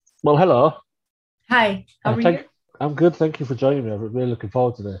Well, hello. Hi, how Uh, are thank, you? I'm good. Thank you for joining me. I'm really looking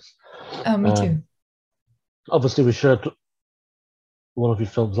forward to this. Me Um, too. Obviously, we shared one of your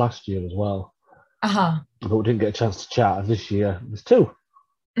films last year as well, Aha. but we didn't get a chance to chat. And this year, there's two,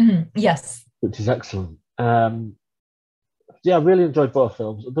 Yes. which is excellent. Yeah, I really enjoyed both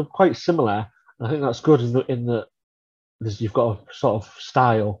films. They're quite similar. I think that's good in that you've got a sort of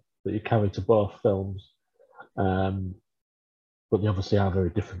style that you carry to both films, um, but they obviously are very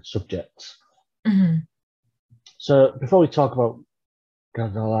different subjects. hmm So before we talk about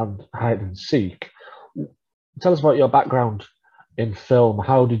Gandalf Hide and Seek, tell us about your background in film.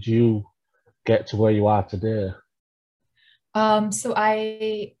 How did you get to where you are today? So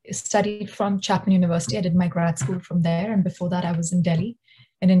I studied from Chapman University. I did my grad school from there, and before that, I was in Delhi,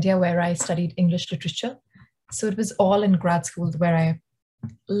 in India, where I studied English literature. So it was all in grad school where I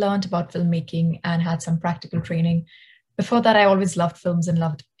learned about filmmaking and had some practical training. Before that, I always loved films and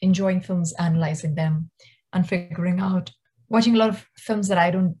loved enjoying films, analyzing them, and figuring out, watching a lot of films that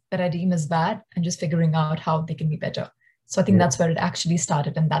I deem as bad, and just figuring out how they can be better. So I think Yeah, that's where it actually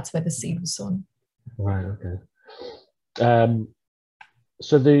started, and that's where the seed was sown. right, okay. Um,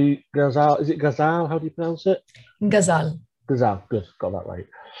 so the Ghazal, is it Ghazal? How do you pronounce it? Ghazal. Ghazal, good, got that right.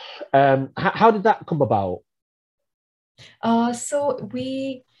 How did that come about? Uh, so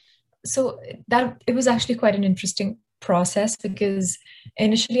we, so that it was actually quite an interesting process because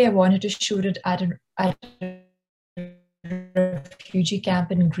initially I wanted to shoot it at a refugee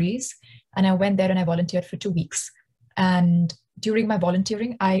camp in Greece, and I went there and I volunteered for 2 weeks. And during my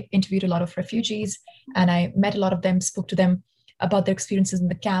volunteering, I interviewed a lot of refugees, and I met a lot of them, spoke to them about their experiences in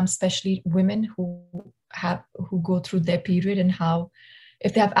the camp, especially women who go through their period and how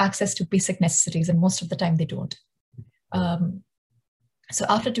if they have access to basic necessities, and most of the time they don't. Um, so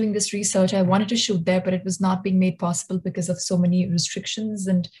after doing this research, I wanted to shoot there, but it was not being made possible because of so many restrictions,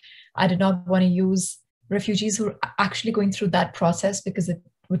 and I did not want to use refugees who are actually going through that process because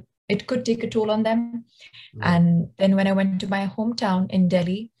it could take a toll on them. Right, And then when I went to my hometown in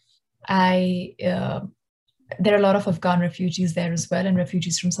Delhi, I there are a lot of Afghan refugees there as well, and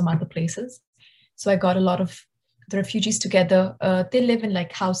refugees from some other places. So I got a lot of the refugees together. They live in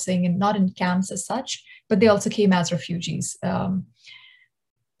like housing and not in camps as such, but they also came as refugees.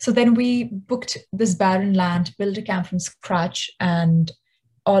 So then we booked this barren land, built a camp from scratch, and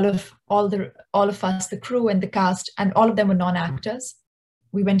all of us, the crew and the cast, and all of them were non-actors.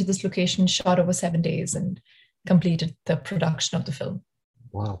 We went to this location, shot over 7 days, and completed the production of the film.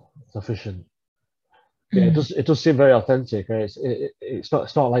 wow, sufficient. Yeah, it Mm. does. It does seem very authentic. It's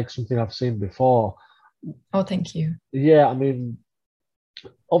not like something I've seen before. Oh, thank you. Yeah, I mean,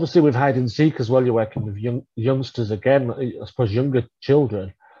 obviously with hide and seek as well, you're working with youngsters again. I suppose younger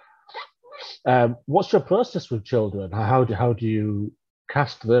children. What's your process with children? How do you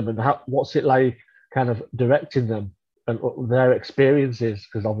cast them, and what's it like, kind of directing them and what their experiences?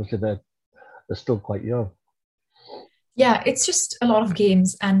 Because obviously they're still quite young. Yeah, it's just a lot of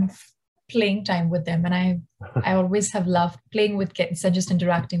games and playing time with them, and I always have loved playing with kids and just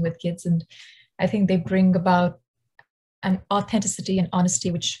interacting with kids, and I think they bring about an authenticity and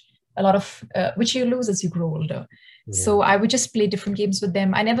honesty which you lose as you grow older. Yeah, So I would just play different games with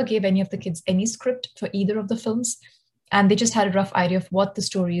them. I never gave any of the kids any script for either of the films, and they just had a rough idea of what the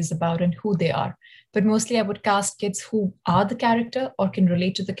story is about and who they are. But mostly I would cast kids who are the character or can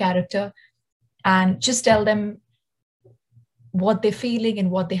relate to the character, and just tell them what they're feeling and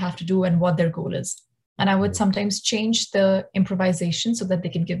what they have to do and what their goal is. And I would yeah, sometimes change the improvisation so that they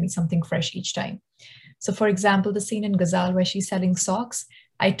can give me something fresh each time. So, for example, the scene in Ghazal where she's selling socks,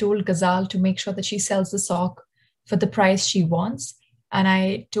 I told Ghazal to make sure that she sells the sock for the price she wants. And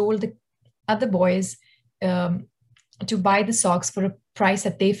I told the other boys um, to buy the socks for a price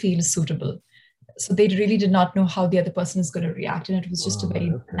that they feel is suitable. So they really did not know how the other person is going to react. And it was just a all right,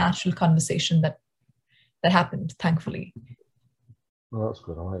 very okay. natural conversation that happened, thankfully. Well, that's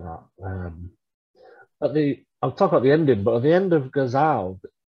good. I like that. I'll talk about the ending, but at the end of Gazal,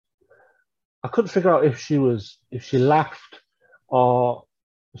 I couldn't figure out if she laughed or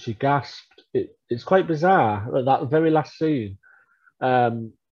she gasped. It's quite bizarre at that very last scene.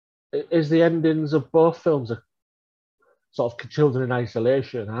 Um, is the endings of both films are sort of children in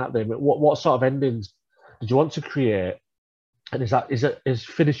isolation, aren't they? But what sort of endings did you want to create? And is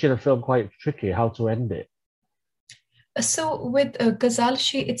finishing a film quite tricky? How to end it? So with Ghazal,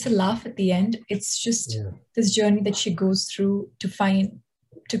 it's a laugh at the end. It's just Yeah, this journey that she goes through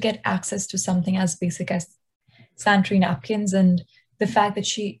to get access to something as basic as sanitary napkins, and the fact that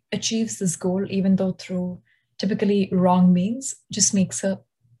she achieves this goal, even though through typically wrong means, just makes her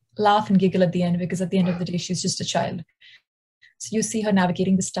laugh and giggle at the end because at the end of the day, she's just a child. So you see her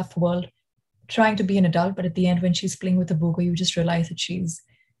navigating this tough world, trying to be an adult, but at the end, when she's playing with the Bogo, you just realize that she's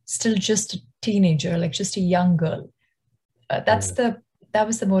still just a teenager, like just a young girl. That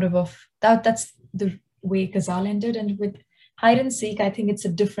was the motive of that. That's the way Ghazal ended. And with Hide and Seek, I think it's a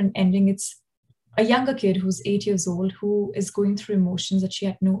different ending. It's a younger kid who's 8 years old who is going through emotions that she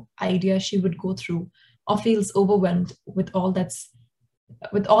had no idea she would go through, or feels overwhelmed with all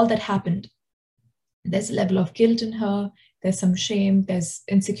that happened. There's a level of guilt in her. There's some shame. There's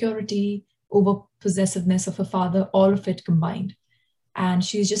insecurity, over possessiveness of her father, all of it combined. And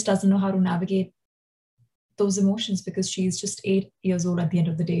she just doesn't know how to navigate those emotions because she's just 8 years old at the end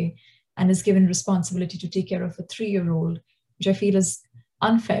of the day and is given responsibility to take care of a 3-year-old, which I feel is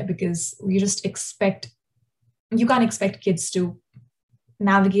unfair because you can't expect kids to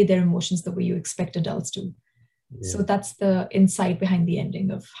navigate their emotions the way you expect adults to. Yeah. So that's the insight behind the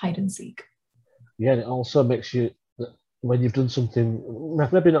ending of Hide and Seek. Yeah, and it also makes you, when you've done something,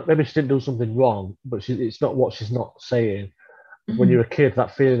 maybe she didn't do something wrong, but it's not what she's not saying. Mm-hmm. When you're a kid,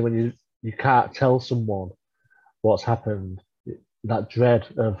 that feeling when you can't tell someone what's happened, that dread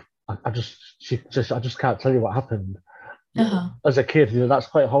of I just can't tell you what happened. Uh-huh. As a kid, that's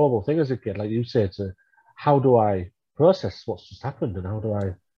quite a horrible thing as a kid, like you say, to how do I process what's just happened and how do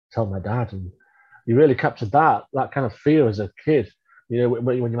I tell my dad? And you really captured that kind of fear as a kid,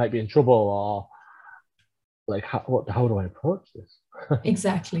 when you might be in trouble or like how do I approach this?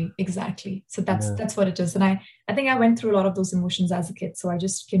 Exactly. So that's what it is. And I think I went through a lot of those emotions as a kid, so I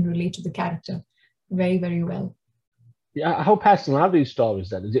just can relate to the character very, very well. Yeah, how personal are these stories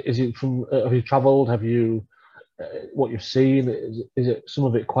then? Is it from have you traveled? Have you what you've seen? Is it some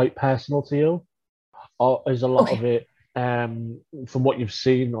of it quite personal to you, or is a lot of it from what you've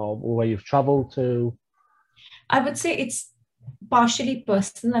seen or where you've traveled to? I would say it's partially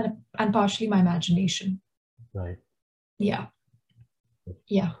personal and partially my imagination. Right. Yeah.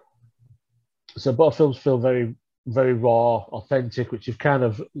 So both films feel very, very raw, authentic, which you've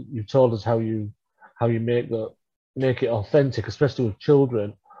told us how you make it authentic, especially with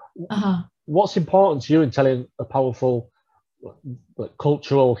children. Uh-huh. What's important to you in telling a powerful, like,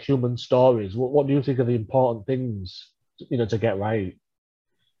 cultural human stories? What do you think are the important things, to get right?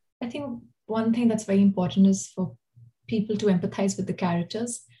 I think one thing that's very important is for people to empathize with the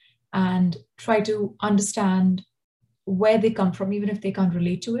characters and try to understand where they come from, even if they can't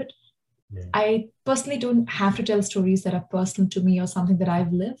relate to it. Yeah. I personally don't have to tell stories that are personal to me or something that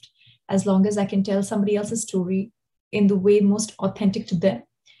I've lived, as long as I can tell somebody else's story in the way most authentic to them.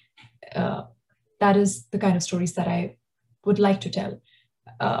 That is the kind of stories that I would like to tell.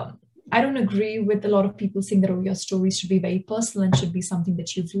 I don't agree with a lot of people saying that, your stories should be very personal and should be something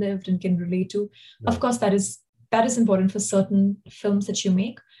that you've lived and can relate to. Right. Of course, that is important for certain films that you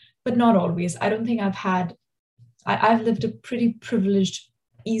make, but not always. I don't think I've lived a pretty privileged,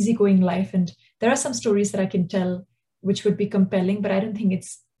 easygoing life, and there are some stories that I can tell which would be compelling, but I don't think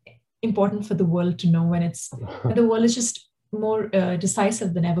it's important for the world to know when the world is just more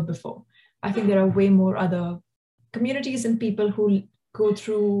decisive than ever before. I think there are way more other communities and people who go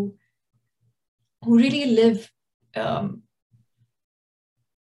through, who really live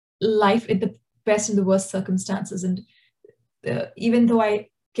life in the best and the worst circumstances. And even though I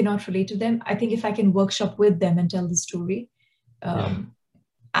cannot relate to them, I think if I can workshop with them and tell the story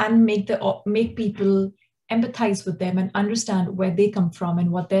and make people empathize with them and understand where they come from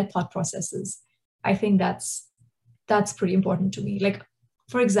and what their thought process is, I think that's pretty important to me. Like,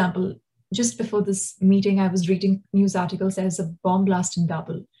 for example, just before this meeting, I was reading news articles. There's a bomb blast in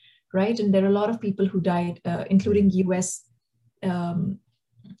Kabul, right? And there are a lot of people who died, including US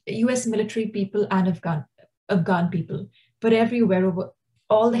military people and Afghan people. But everywhere, over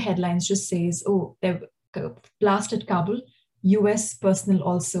all the headlines just says, they blasted Kabul. US personnel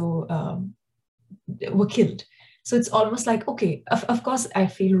also were killed. So it's almost like, okay, of course, I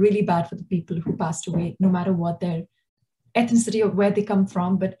feel really bad for the people who passed away, no matter what their ethnicity or where they come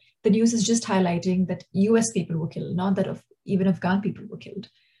from. But the news is just highlighting that US people were killed, not that even Afghan people were killed,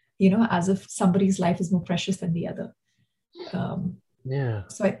 as if somebody's life is more precious than the other.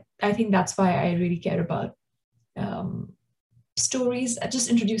 So I think that's why I really care about stories, just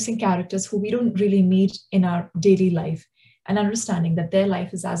introducing characters who we don't really meet in our daily life and understanding that their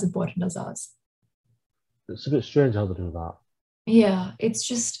life is as important as ours. It's a bit strange how they do that. Yeah, it's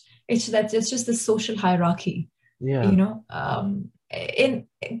just the social hierarchy. Yeah. In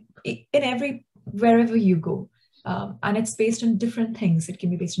wherever you go, and it's based on different things. It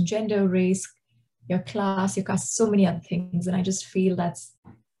can be based on gender, race, your class, so many other things. And I just feel that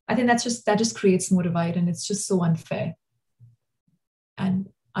just creates more divide, and it's just so unfair and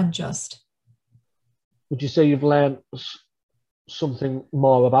unjust. Would you say you've learned something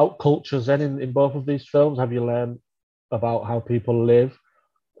more about cultures then in both of these films? Have you learned about how people live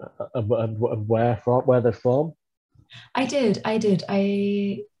and where they're from?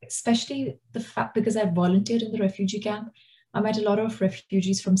 I especially the fact because I volunteered in the refugee camp, I met a lot of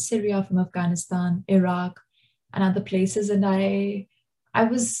refugees from Syria, from Afghanistan, Iraq, and other places. And I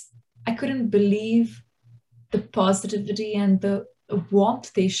was, I couldn't believe the positivity and the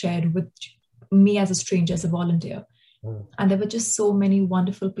warmth they shared with me as a stranger, as a volunteer. Mm. And there were just so many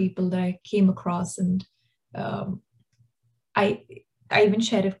wonderful people that I came across. And um, I, I even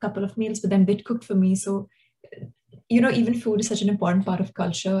shared a couple of meals with them. They'd cooked for me. So even food is such an important part of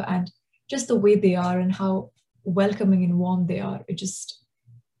culture, and just the way they are and how welcoming and warm they are.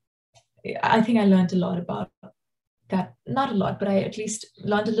 I think I learned a lot about that. Not a lot, but I at least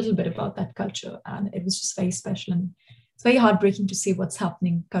learned a little bit about that culture. And it was just very special. And it's very heartbreaking to see what's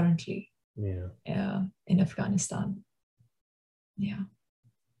happening currently in Afghanistan. Yeah.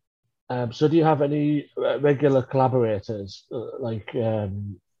 So do you have any regular collaborators?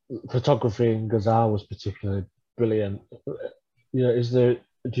 Photography in Ghazal was particularly brilliant. Is there?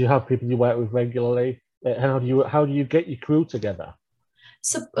 Do you have people you work with regularly? How do you get your crew together?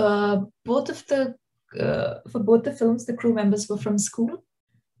 So both of the for both the films, the crew members were from school,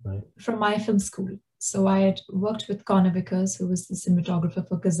 Right. from my film school. So I had worked with Connor Vickers, who was the cinematographer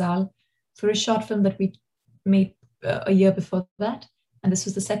for Ghazal, for a short film that we made a year before that. And this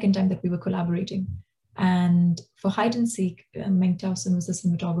was the second time that we were collaborating. And for Hide and Seek, Meng Towson was the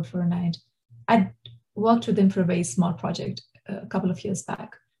cinematographer, and I'd worked with him for a very small project a couple of years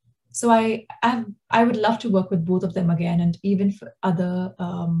back. So I would love to work with both of them again, and even for other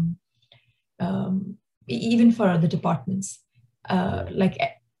even for other departments. Like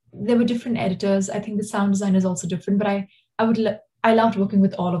there were different editors. I think the sound design is also different, but I loved working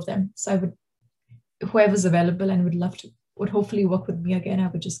with all of them. So I would, whoever's available and would hopefully work with me again, I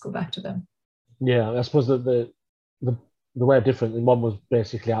would just go back to them. Yeah, I suppose that the way different. One was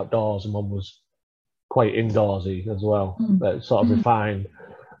basically outdoors, and one was quite indoorsy as well. Sort of refined.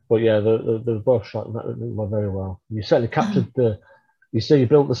 But yeah, the both shot that went very well. You certainly captured the. You say you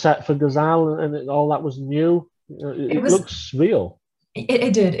built the set for Ghazal, and all that was new. It looks real.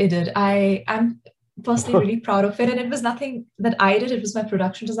 It did. I'm personally really proud of it, and it was nothing that I did. It was my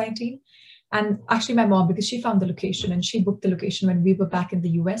production design team, and actually my mom, because she found the location and she booked the location when we were back in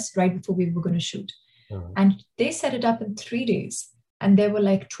the US right before we were going to shoot, and they set it up in 3 days, and there were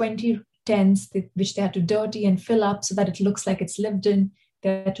like 20 tents which they had to dirty and fill up so that it looks like it's lived in.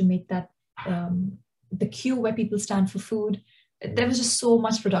 They had to make that the queue where people stand for food. There was just so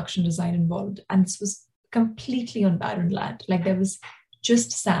much production design involved, and this was completely on barren land. Like there was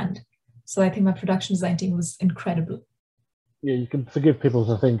just sand. So I think my production design team was incredible. Yeah, you can forgive people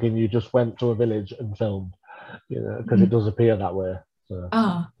for thinking you just went to a village and filmed, because it does appear that way. So,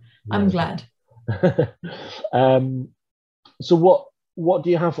 I'm glad. So what do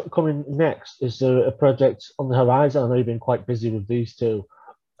you have coming next? Is there a project on the horizon? I know you've been quite busy with these two.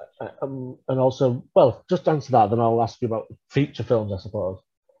 And also, well, just answer that, then I'll ask you about feature films, I suppose.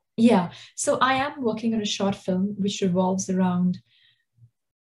 Yeah. So I am working on a short film which revolves around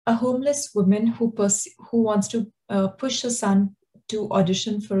a homeless woman who wants to push her son to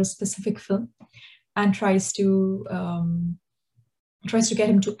audition for a specific film, and tries to get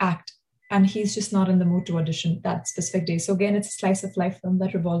him to act, and he's just not in the mood to audition that specific day. So again, it's a slice of life film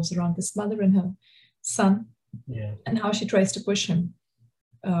that revolves around this mother and her son, and how she tries to push him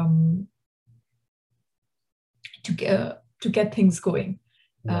to get things going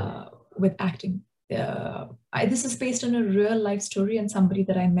with acting. This is based on a real life story and somebody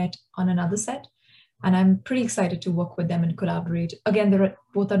that I met on another set, and I'm pretty excited to work with them and collaborate. Again,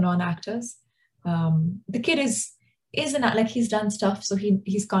 both are non-actors. The kid is like, he's done stuff, so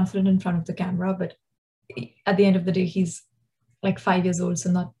he's confident in front of the camera, but at the end of the day, he's like 5 years old, so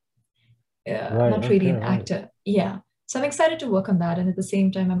not really an actor. Yeah. So I'm excited to work on that. And at the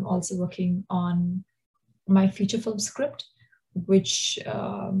same time, I'm also working on my feature film script, which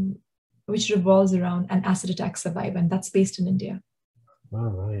revolves around an acid attack survivor, and that's based in India. Oh,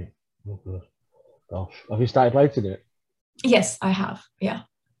 right. Oh, good. Gosh. Have you started writing it? Yes, I have. Yeah.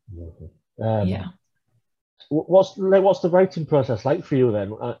 Yeah. What's the writing process like for you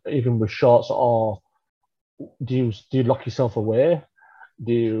then? Even with shorts, or do you lock yourself away?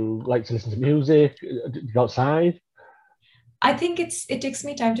 Do you like to listen to music? Do you go outside? I think it takes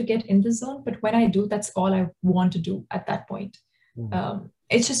me time to get in the zone, but when I do, that's all I want to do at that point.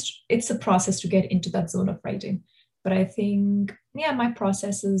 It's a process to get into that zone of writing. But I think, my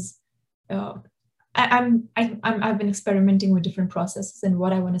process is, I've been experimenting with different processes, and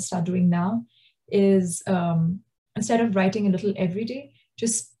what I want to start doing now is instead of writing a little every day,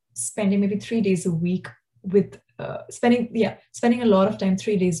 just spending maybe 3 days a week with spending a lot of time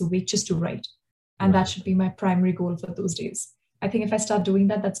 3 days a week just to write. And that should be my primary goal for those days. I think if I start doing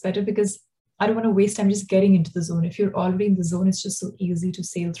that, that's better, because I don't want to waste time just getting into the zone. If you're already in the zone, it's just so easy to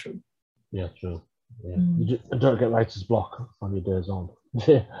sail through. Yeah, true. Yeah. You don't get writer's block on your days on.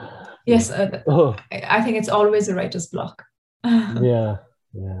 Yes, I think it's always a writer's block. Yeah.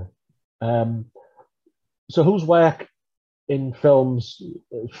 So whose work in films,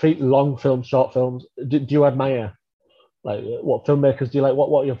 long films, short films, do you admire? Like, what filmmakers do you like?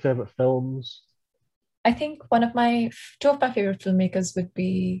 What are your favorite films? I think two of my favorite filmmakers would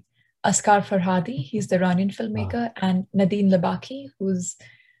be Asghar Farhadi. He's the Iranian filmmaker, and Nadine Labaki, who's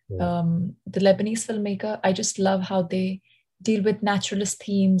the Lebanese filmmaker. I just love how they deal with naturalist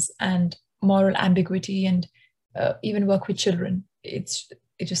themes and moral ambiguity, and even work with children. It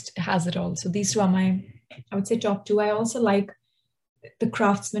just has it all. So these two are my, I would say, top two. I also like the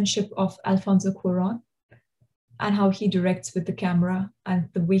craftsmanship of Alfonso Cuarón and how he directs with the camera and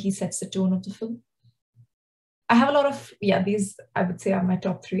the way he sets the tone of the film. I have a lot of, these I would say are my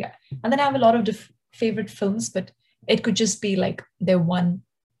top three. And then I have a lot of favorite films, but it could just be like the one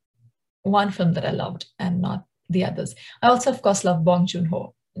film that I loved and not the others. I also, of course, love Bong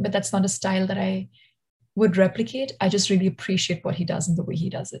Joon-ho, but that's not a style that I would replicate. I just really appreciate what he does and the way he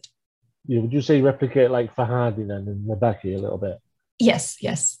does it. Yeah, would you say replicate like Farhadi then and Labaki a little bit? Yes.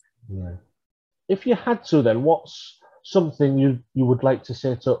 Yeah. If you had to, then what's something you would like to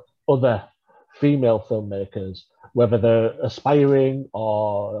say to other female filmmakers, whether they're aspiring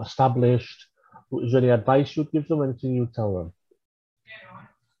or established? Is there any advice you'd give them? Anything you'd tell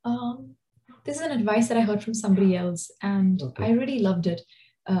them? This is an advice that I heard from somebody else, and I really loved it.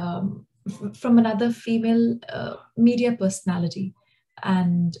 From another female media personality.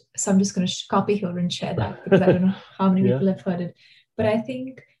 And so I'm just going to copy her and share that, because I don't know how many people have heard it. But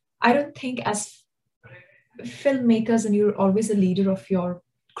I don't think as filmmakers, and you're always a leader of your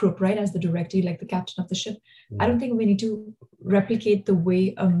group, right? As the director, you're like the captain of the ship. I don't think we need to replicate the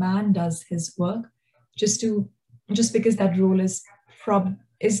way a man does his work just because that role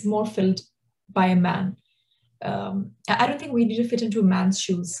is more filled by a man. I don't think we need to fit into a man's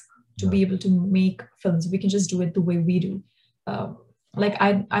shoes to be able to make films. We can just do it the way we do.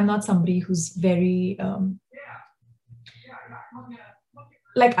 I'm not somebody who's very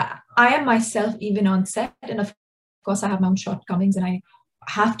I am myself even on set, and of course I have my own shortcomings and I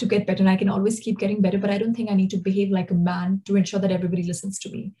have to get better, and I can always keep getting better, but I don't think I need to behave like a man to ensure that everybody listens to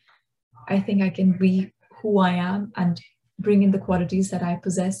me. I think I can be who I am and bring in the qualities that I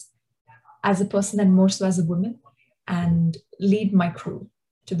possess as a person and more so as a woman, and lead my crew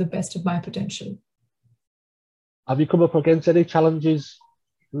to the best of my potential. Have you come up against any challenges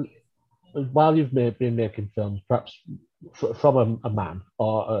while you've been making films, perhaps from a man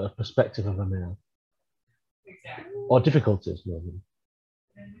or a perspective of a male? Or difficulties, maybe?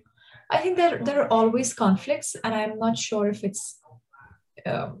 I think there are always conflicts, and I'm not sure if it's...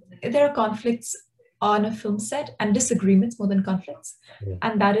 there are conflicts on a film set, and disagreements more than conflicts.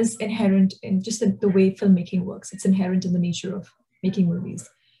 And that is inherent in just the way filmmaking works. It's inherent in the nature of making movies.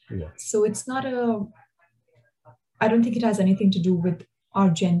 So it's not I don't think it has anything to do with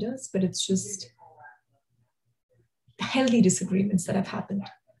our genders, but it's just healthy disagreements that have happened.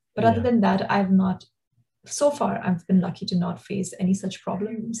 But other than that, so far, I've been lucky to not face any such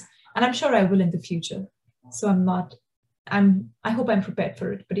problems. And I'm sure I will in the future. So I hope I'm prepared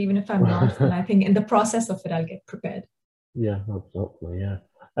for it. But even if I'm not, then I think in the process of it, I'll get prepared. Yeah, hopefully,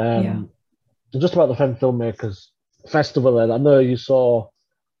 Just about the Femme Filmmakers Festival, then, I know you saw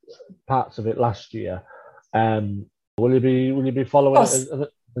parts of it last year. Will you be following it in the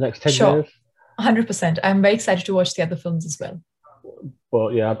next 10 years? 100%. I'm very excited to watch the other films as well. But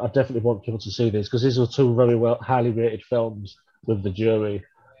yeah, I definitely want people to see this, because these were two very highly rated films with the jury.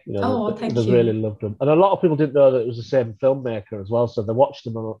 Thank you. They really loved them, and a lot of people didn't know that it was the same filmmaker as well. So they watched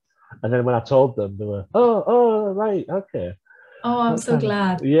them, and then when I told them, they were, oh, right, okay. Oh, I'm so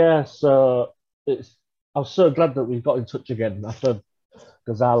glad. Yeah, so I was so glad that we got in touch again after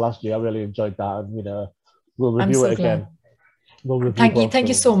Ghazal last year. I really enjoyed that, and we'll review it again. Thank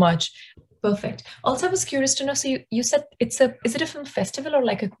you so much. Perfect. Also, I was curious to know. So you said is it a film festival or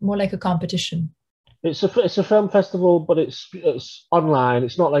more like a competition? It's a film festival, but it's online.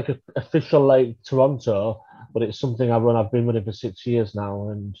 It's not like an official like Toronto, but it's something I've been running for 6 years now,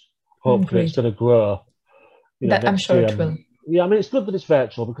 and hopefully it's going to grow. I'm sure it will. Yeah, I mean, it's good that it's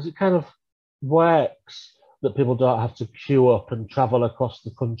virtual, because it kind of works that people don't have to queue up and travel across the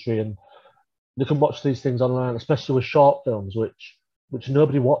country, and they can watch these things online, especially with short films, which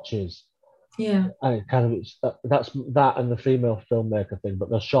nobody watches. Yeah. And it kind of that's that and the female filmmaker thing, but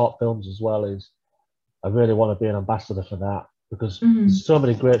the short films as well is I really want to be an ambassador for that because Mhm. there's so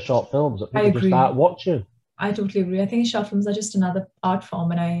many great short films that I people just agree. aren't watching. I totally agree. I think short films are just another art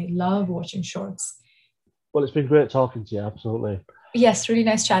form, and I love watching shorts. Well, it's been great talking to you. Absolutely. Yes, really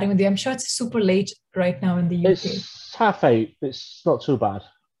nice chatting with you. I'm sure it's super late right now in the UK. It's 8:30. It's not too bad.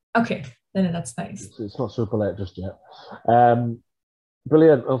 Okay, then that's nice. It's not super late just yet. Um,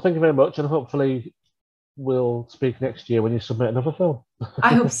 Brilliant. Well, thank you very much, and hopefully we'll speak next year when you submit another film.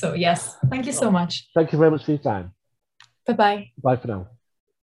 I hope so. Yes. Thank you so much. Thank you very much for your time. Bye bye. Bye for now.